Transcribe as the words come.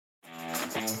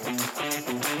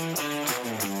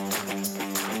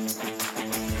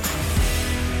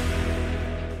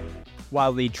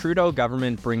While the Trudeau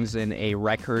government brings in a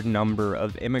record number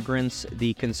of immigrants,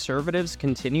 the Conservatives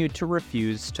continue to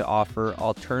refuse to offer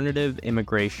alternative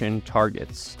immigration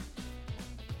targets.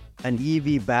 An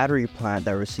EV battery plant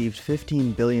that received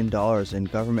 $15 billion in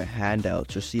government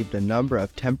handouts received a number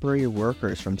of temporary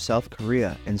workers from South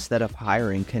Korea instead of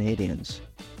hiring Canadians.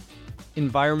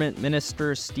 Environment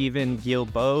Minister Stephen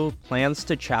Guilbeault plans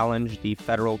to challenge the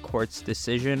federal court's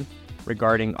decision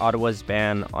regarding Ottawa's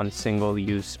ban on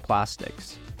single-use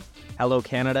plastics. Hello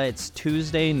Canada, it's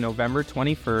Tuesday, November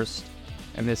 21st,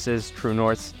 and this is True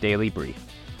North's Daily Brief.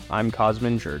 I'm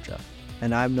Cosmin Georgia.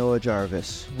 And I'm Noah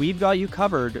Jarvis. We've got you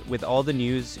covered with all the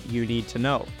news you need to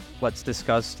know. Let's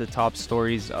discuss the top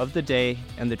stories of the day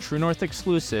and the True North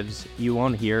exclusives you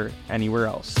won't hear anywhere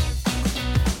else.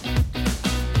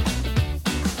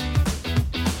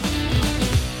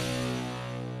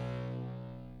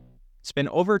 It's been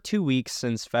over 2 weeks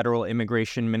since Federal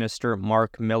Immigration Minister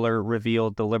Mark Miller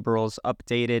revealed the Liberals'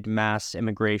 updated mass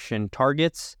immigration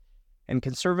targets, and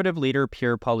Conservative leader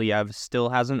Pierre Poilievre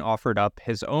still hasn't offered up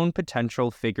his own potential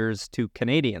figures to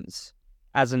Canadians.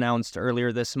 As announced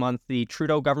earlier this month, the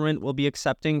Trudeau government will be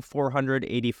accepting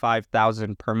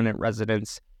 485,000 permanent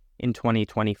residents in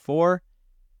 2024,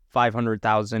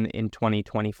 500,000 in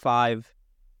 2025,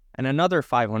 and another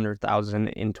 500,000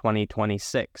 in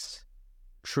 2026.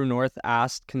 True North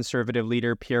asked Conservative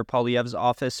leader Pierre Poilievre's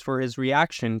office for his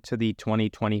reaction to the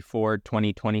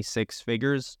 2024-2026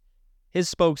 figures.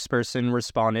 His spokesperson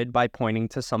responded by pointing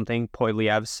to something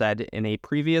Poilievre said in a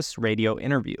previous radio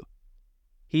interview.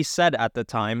 He said at the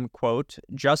time, quote,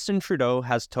 "Justin Trudeau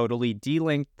has totally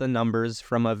delinked the numbers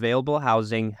from available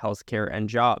housing, healthcare, and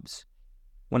jobs.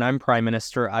 When I'm Prime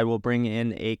Minister, I will bring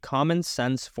in a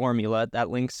common-sense formula that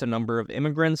links the number of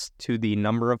immigrants to the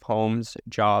number of homes,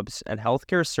 jobs, and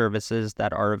healthcare services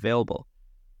that are available."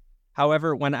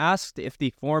 However, when asked if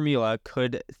the formula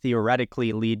could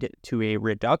theoretically lead to a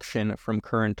reduction from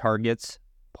current targets,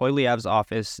 Poilievre's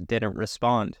office didn't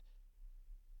respond.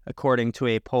 According to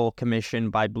a poll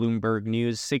commissioned by Bloomberg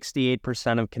News,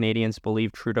 68% of Canadians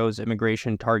believe Trudeau's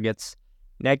immigration targets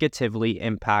negatively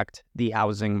impact the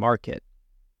housing market.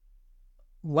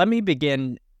 Let me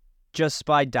begin just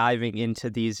by diving into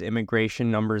these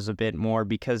immigration numbers a bit more,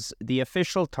 because the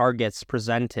official targets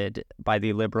presented by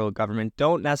the Liberal government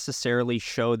don't necessarily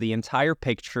show the entire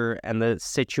picture and the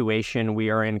situation we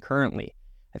are in currently.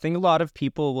 I think a lot of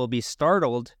people will be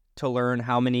startled to learn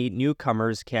how many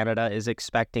newcomers Canada is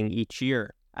expecting each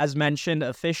year. As mentioned,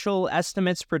 official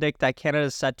estimates predict that Canada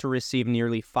is set to receive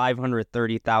nearly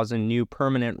 530,000 new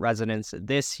permanent residents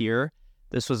this year.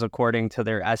 This was according to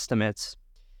their estimates.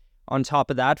 On top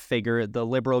of that figure, the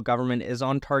Liberal government is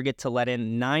on target to let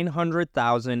in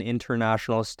 900,000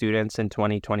 international students in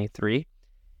 2023.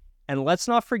 And let's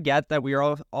not forget that we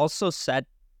are also set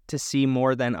to see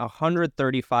more than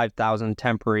 135,000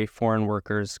 temporary foreign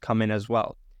workers come in as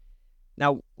well.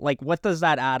 Now, what does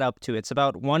that add up to? It's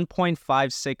about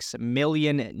 1.56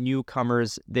 million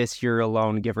newcomers this year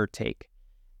alone, give or take.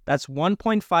 That's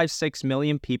 1.56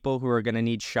 million people who are going to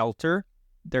need shelter.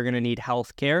 They're going to need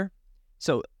health care.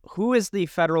 So who is the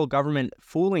federal government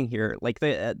fooling here?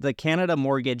 The Canada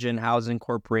Mortgage and Housing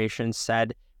Corporation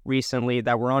said recently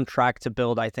that we're on track to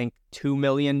build, I think, 2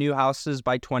 million new houses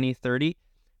by 2030.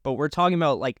 But we're talking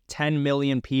about 10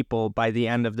 million people by the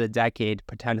end of the decade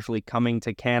potentially coming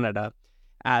to Canada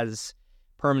as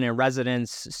permanent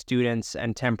residents, students,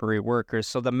 and temporary workers.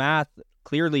 So the math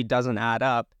clearly doesn't add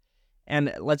up.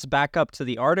 And let's back up to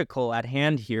the article at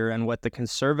hand here and what the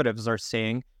Conservatives are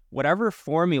saying. Whatever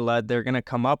formula they're going to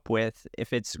come up with,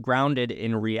 if it's grounded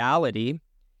in reality,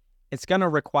 it's going to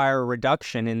require a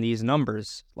reduction in these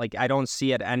numbers. I don't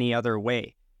see it any other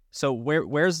way. So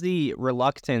where's the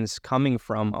reluctance coming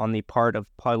from on the part of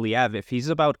Poilievre? If he's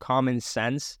about common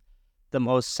sense, the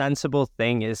most sensible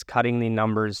thing is cutting the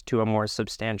numbers to a more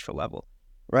substantial level.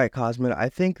 Right, Cosmin. I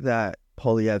think that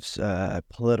Poilievre's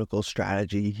political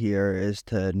strategy here is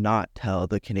to not tell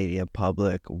the Canadian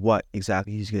public what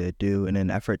exactly he's going to do in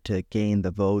an effort to gain the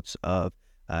votes of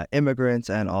immigrants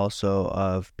and also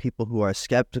of people who are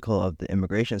skeptical of the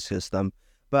immigration system.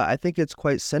 But I think it's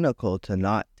quite cynical to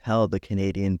not tell the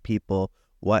Canadian people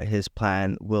what his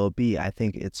plan will be. I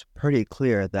think it's pretty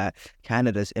clear that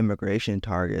Canada's immigration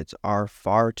targets are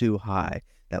far too high,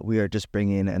 that we are just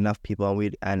bringing in enough people.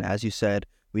 And as you said,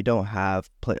 we don't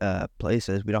have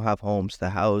places, we don't have homes to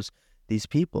house these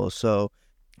people. So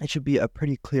it should be a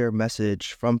pretty clear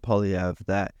message from Poilievre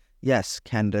that, yes,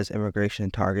 Canada's immigration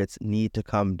targets need to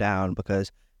come down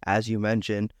because, as you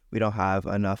mentioned, we don't have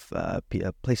enough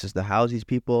places to house these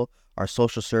people. Our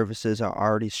social services are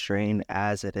already strained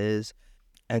as it is.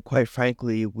 And quite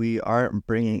frankly, we aren't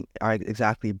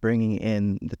exactly bringing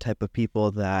in the type of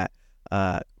people that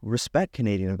respect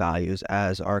Canadian values,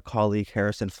 as our colleague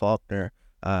Harrison Faulkner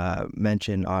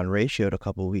mentioned on Ratio a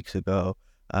couple of weeks ago.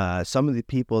 Some of the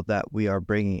people that we are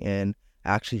bringing in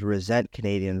actually resent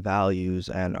Canadian values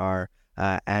and are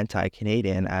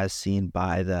anti-Canadian, as seen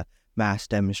by the mass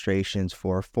demonstrations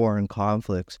for foreign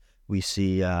conflicts. We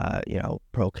see,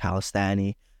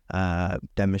 pro-Khalistani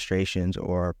demonstrations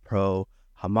or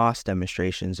pro-Hamas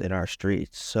demonstrations in our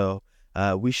streets. So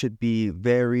we should be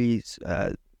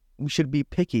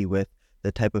picky with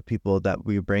the type of people that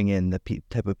we bring in, the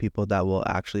type of people that will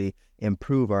actually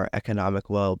improve our economic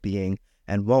well-being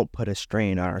and won't put a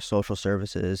strain on our social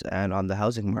services and on the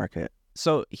housing market.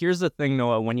 So here's the thing,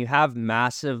 Noah. When you have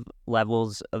massive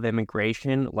levels of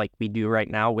immigration like we do right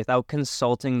now, without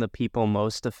consulting the people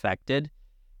most affected,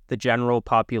 the general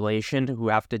population who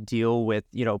have to deal with,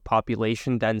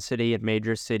 population density in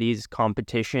major cities,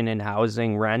 competition in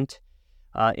housing, rent,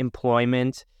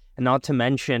 employment, and not to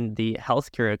mention the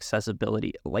healthcare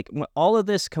accessibility. Like all of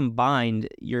this combined,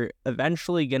 you're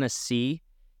eventually going to see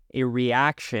a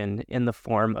reaction in the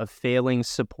form of failing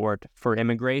support for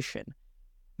immigration.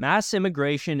 Mass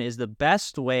immigration is the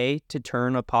best way to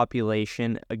turn a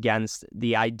population against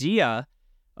the idea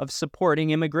of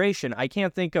supporting immigration. I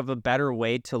can't think of a better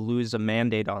way to lose a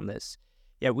mandate on this.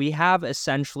 Yet we have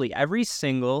essentially every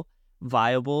single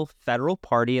viable federal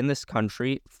party in this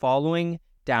country following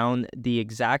down the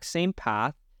exact same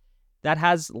path that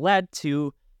has led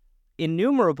to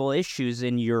innumerable issues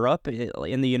in Europe,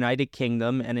 in the United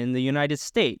Kingdom, and in the United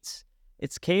States.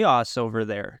 It's chaos over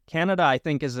there. Canada, I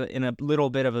think, is in a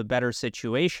little bit of a better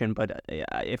situation, but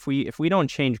if we don't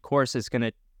change course,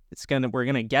 we're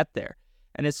gonna get there.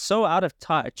 And it's so out of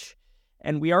touch,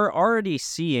 and we are already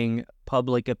seeing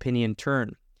public opinion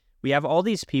turn. We have all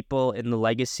these people in the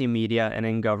legacy media and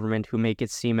in government who make it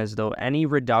seem as though any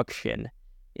reduction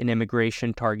in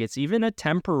immigration targets, even a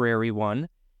temporary one,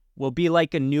 will be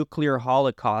like a nuclear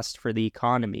holocaust for the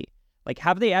economy. Like,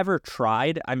 have they ever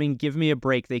tried? I mean, give me a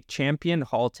break. They champion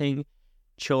halting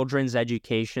children's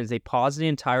education. They pause the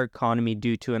entire economy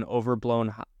due to an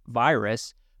overblown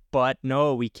virus. But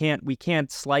no, we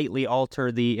can't slightly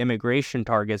alter the immigration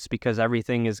targets because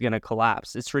everything is going to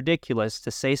collapse. It's ridiculous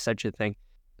to say such a thing.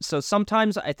 So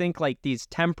sometimes I think like these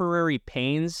temporary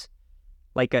pains,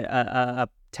 like a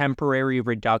temporary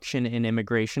reduction in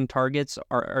immigration targets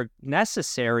are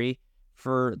necessary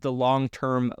for the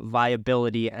long-term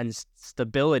viability and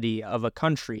stability of a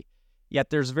country. Yet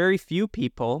there's very few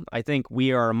people, I think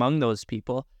we are among those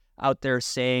people, out there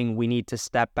saying we need to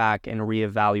step back and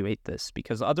reevaluate this,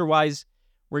 because otherwise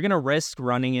we're going to risk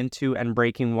running into and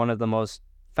breaking one of the most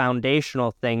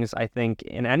foundational things, I think,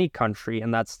 in any country,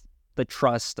 and that's the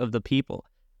trust of the people.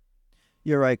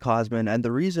 You're right, Cosmin. And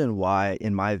the reason why,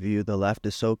 in my view, the left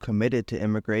is so committed to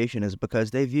immigration is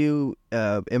because they view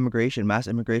mass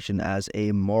immigration, as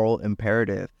a moral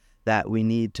imperative that we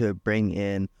need to bring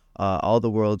in all the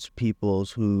world's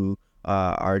peoples who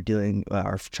are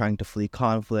trying to flee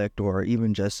conflict, or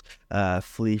even just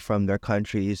flee from their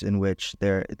countries in which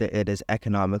it is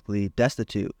economically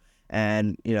destitute.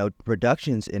 And,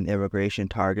 reductions in immigration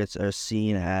targets are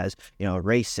seen as,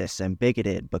 racist and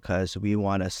bigoted because we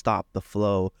want to stop the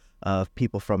flow of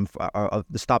people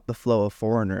stop the flow of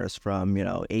foreigners from,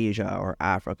 Asia or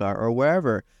Africa or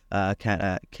wherever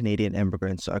Canadian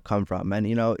immigrants come from. And,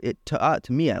 to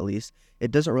me, at least,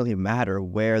 it doesn't really matter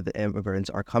where the immigrants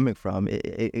are coming from.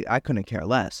 I couldn't care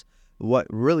less. What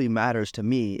really matters to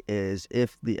me is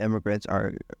if the immigrants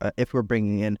if we're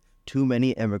bringing in too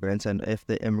many immigrants, and if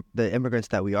the immigrants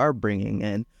that we are bringing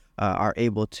in are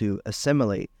able to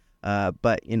assimilate.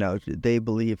 But they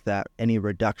believe that any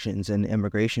reductions in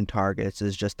immigration targets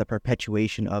is just the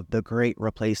perpetuation of the Great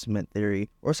Replacement theory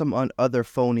or some other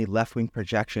phony left-wing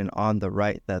projection on the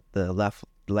right that the left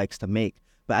likes to make.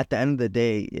 But at the end of the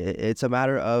day, it's a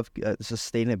matter of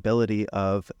sustainability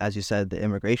of, as you said, the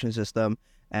immigration system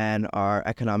and our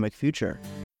economic future.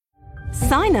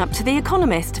 Sign up to The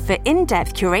Economist for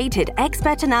in-depth curated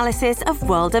expert analysis of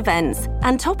world events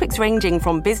and topics ranging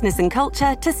from business and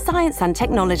culture to science and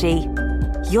technology.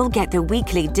 You'll get the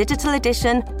weekly digital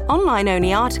edition,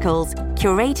 online-only articles,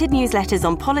 curated newsletters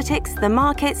on politics, the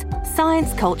markets,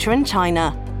 science, culture and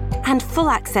China, and full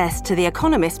access to The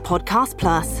Economist Podcast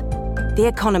Plus. The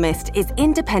Economist is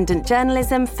independent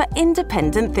journalism for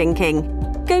independent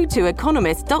thinking. Go to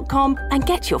economist.com and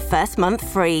get your first month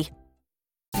free.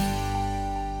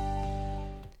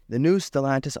 The new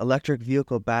Stellantis electric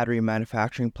vehicle battery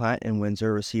manufacturing plant in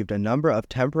Windsor received a number of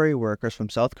temporary workers from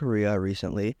South Korea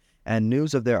recently, and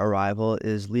news of their arrival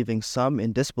is leaving some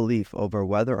in disbelief over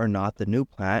whether or not the new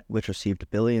plant, which received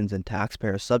billions in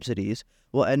taxpayer subsidies,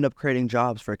 will end up creating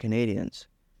jobs for Canadians.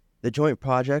 The joint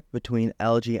project between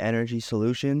LG Energy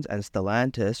Solutions and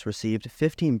Stellantis received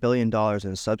 $15 billion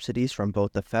in subsidies from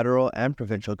both the federal and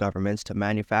provincial governments to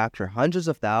manufacture hundreds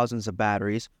of thousands of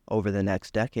batteries over the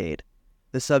next decade.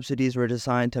 The subsidies were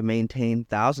designed to maintain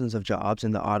thousands of jobs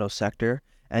in the auto sector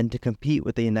and to compete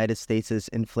with the United States'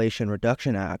 Inflation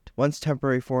Reduction Act. Once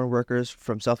temporary foreign workers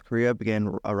from South Korea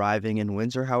began arriving in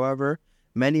Windsor, however,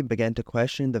 many began to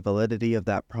question the validity of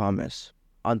that promise.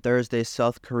 On Thursday,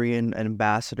 South Korean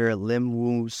Ambassador Lim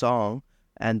Woo-song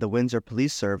and the Windsor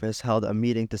Police Service held a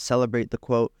meeting to celebrate the,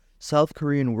 quote, South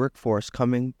Korean workforce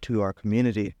coming to our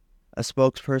community. A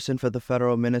spokesperson for the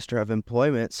Federal Minister of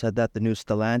Employment said that the new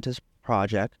Stellantis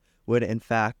project would in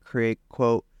fact create,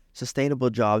 quote, sustainable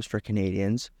jobs for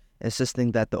Canadians,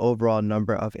 insisting that the overall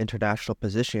number of international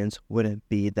positions wouldn't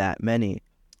be that many.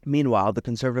 Meanwhile, the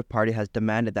Conservative Party has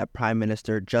demanded that Prime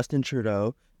Minister Justin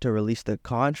Trudeau to release the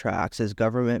contracts his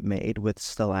government made with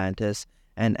Stellantis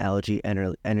and LG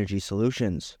Energy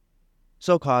Solutions.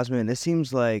 So, Cosmin, it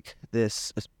seems like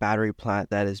this battery plant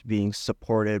that is being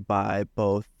supported by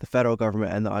both the federal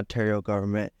government and the Ontario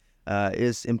government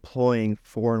is employing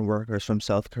foreign workers from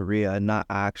South Korea, not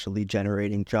actually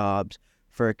generating jobs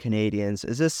for Canadians.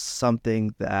 Is this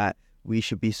something that we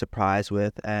should be surprised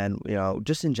with? And,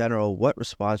 just in general, what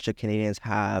response should Canadians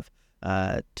have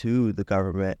to the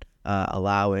government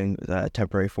allowing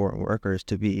temporary foreign workers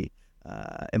to be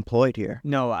employed here?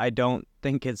 No, I don't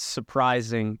think it's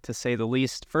surprising, to say the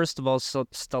least. First of all,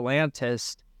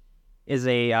 Stellantis is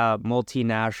a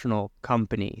multinational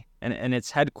company, and its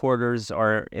headquarters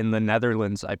are in the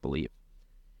Netherlands, I believe.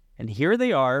 And here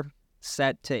they are,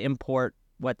 set to import,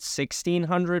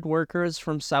 1,600 workers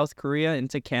from South Korea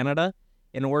into Canada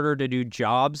in order to do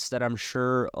jobs that I'm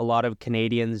sure a lot of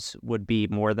Canadians would be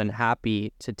more than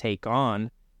happy to take on.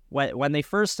 When they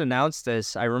first announced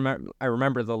this, I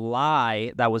remember the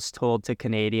lie that was told to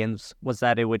Canadians was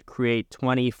that it would create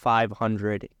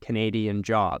 2,500 Canadian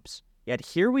jobs. Yet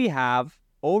here we have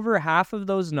over half of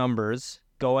those numbers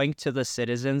going to the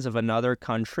citizens of another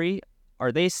country.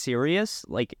 Are they serious?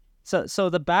 So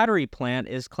the battery plant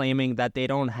is claiming that they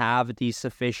don't have the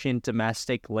sufficient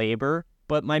domestic labor.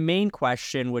 But my main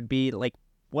question would be,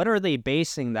 what are they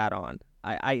basing that on?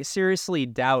 I seriously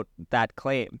doubt that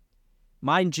claim.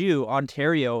 Mind you,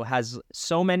 Ontario has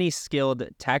so many skilled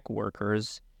tech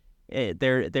workers.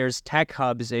 There's tech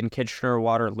hubs in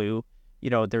Kitchener-Waterloo.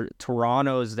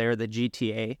 Toronto's there, the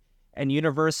GTA. And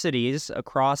universities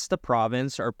across the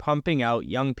province are pumping out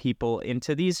young people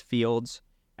into these fields.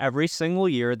 Every single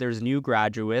year, there's new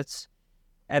graduates,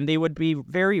 and they would be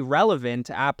very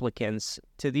relevant applicants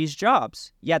to these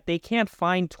jobs. Yet they can't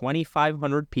find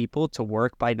 2,500 people to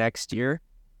work by next year.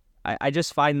 I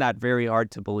just find that very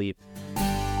hard to believe.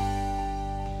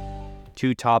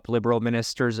 Two top Liberal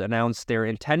ministers announced their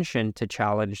intention to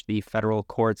challenge the federal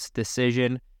court's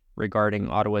decision regarding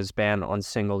Ottawa's ban on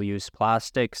single-use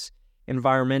plastics.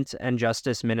 Environment and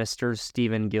Justice Ministers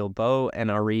Stephen Guilbeault and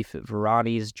Arif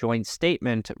Virani's joint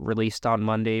statement released on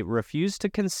Monday refused to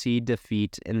concede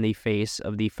defeat in the face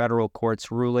of the federal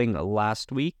court's ruling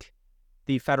last week.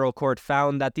 The federal court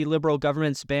found that the Liberal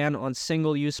government's ban on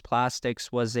single-use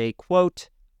plastics was a, quote,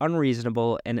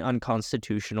 unreasonable and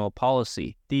unconstitutional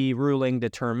policy. The ruling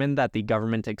determined that the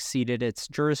government exceeded its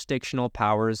jurisdictional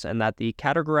powers and that the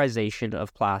categorization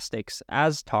of plastics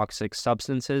as toxic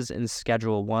substances in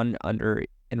Schedule 1 under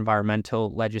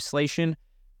environmental legislation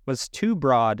was too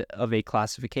broad of a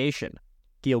classification.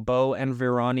 Guilbeault and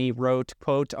Virani wrote,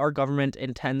 quote, our government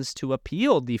intends to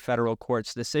appeal the federal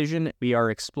court's decision. We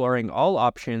are exploring all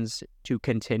options to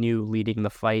continue leading the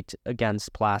fight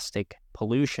against plastic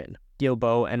pollution.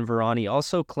 Guilbeault and Virani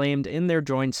also claimed in their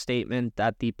joint statement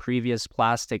that the previous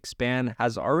plastics ban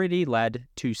has already led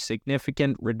to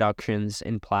significant reductions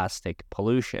in plastic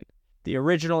pollution. The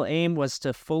original aim was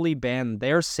to fully ban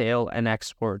their sale and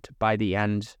export by the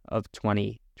end of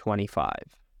 2025.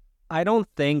 I don't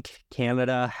think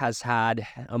Canada has had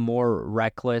a more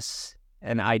reckless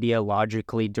and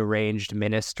ideologically deranged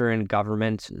minister in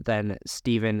government than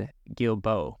Stephen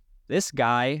Guilbeault. This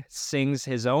guy sings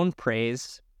his own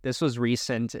praise. This was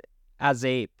recent, as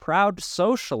a proud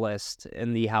socialist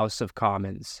in the House of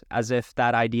Commons, as if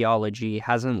that ideology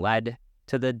hasn't led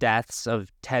to the deaths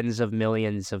of tens of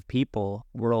millions of people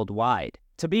worldwide.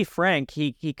 To be frank,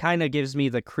 he kind of gives me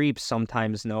the creeps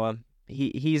sometimes, Noah.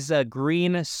 He's a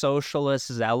green socialist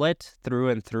zealot through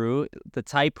and through, the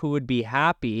type who would be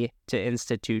happy to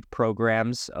institute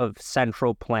programs of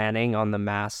central planning on the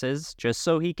masses just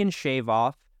so he can shave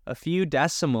off a few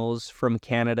decimals from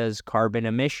Canada's carbon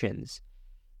emissions.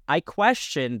 I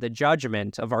question the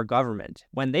judgment of our government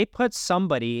when they put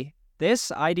somebody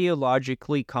this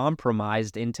ideologically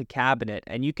compromised into cabinet,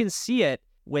 and you can see it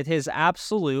with his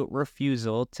absolute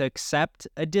refusal to accept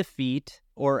a defeat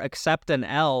or accept an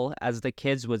L, as the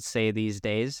kids would say these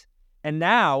days. And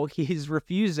now he's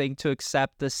refusing to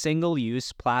accept the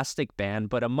single-use plastic ban.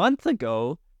 But a month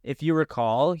ago, if you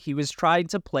recall, he was trying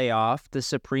to play off the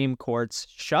Supreme Court's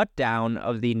shutdown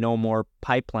of the No More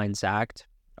Pipelines Act,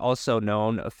 also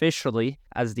known officially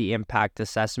as the Impact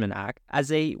Assessment Act,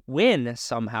 as a win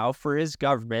somehow for his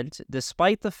government,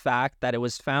 despite the fact that it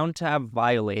was found to have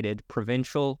violated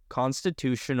provincial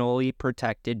constitutionally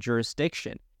protected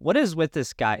jurisdiction. What is with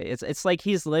this guy? It's like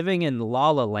he's living in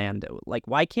La La Land. Like,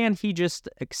 why can't he just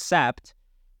accept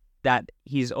that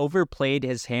he's overplayed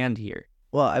his hand here?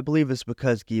 Well, I believe it's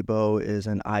because Guilbeault is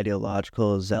an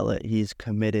ideological zealot. He's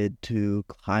committed to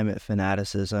climate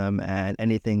fanaticism, and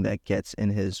anything that gets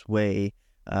in his way,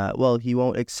 he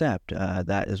won't accept.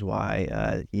 That is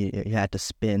why he had to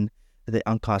spin the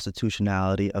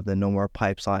unconstitutionality of the No More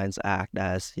Pipelines Act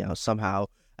as, somehow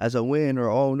as a win, or,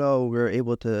 oh no, we're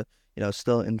able to,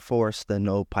 still enforce the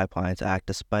No Pipelines Act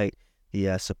despite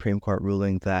the Supreme Court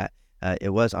ruling that it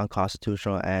was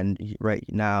unconstitutional. And right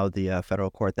now, the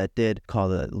federal court that did call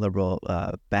the Liberal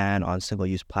ban on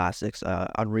single-use plastics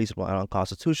unreasonable and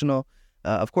unconstitutional,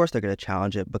 of course they're going to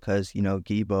challenge it because,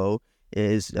 Guilbeault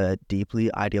is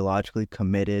deeply ideologically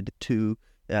committed to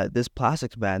this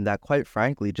plastics ban that, quite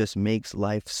frankly, just makes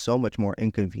life so much more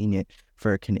inconvenient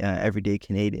for everyday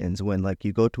Canadians. When, like,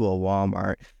 you go to a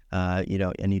Walmart,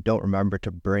 and you don't remember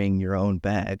to bring your own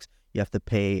bags, you have to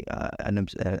pay an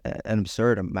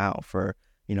absurd amount for,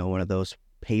 one of those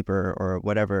paper or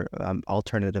whatever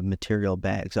alternative material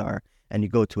bags are. And you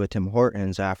go to a Tim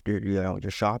Hortons after,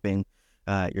 your shopping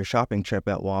trip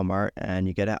at Walmart, and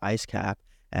you get an ice cap.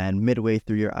 And midway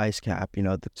through your ice cap,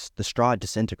 the straw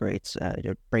disintegrates,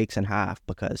 it breaks in half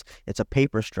because it's a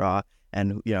paper straw.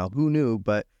 And, who knew,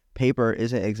 but paper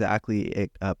isn't exactly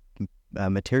a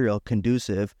material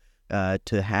conducive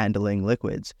to handling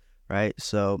liquids, right?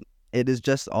 So it is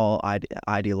just all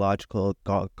ideological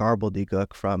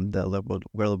garbledy-gook from the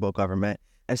Liberal government.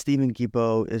 And Steven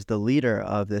Guilbeault is the leader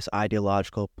of this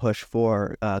ideological push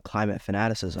for climate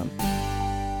fanaticism.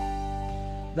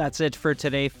 That's it for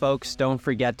today, folks. Don't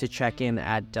forget to check in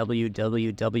at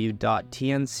www.tnc.news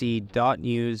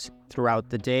throughout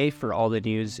the day for all the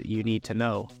news you need to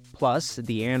know. Plus,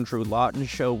 The Andrew Lawton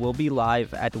Show will be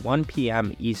live at 1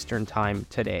 p.m. Eastern Time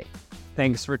today.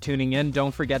 Thanks for tuning in.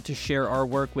 Don't forget to share our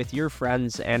work with your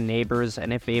friends and neighbors,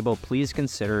 and if able, please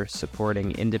consider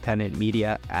supporting independent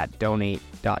media at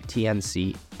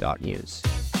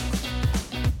donate.tnc.news.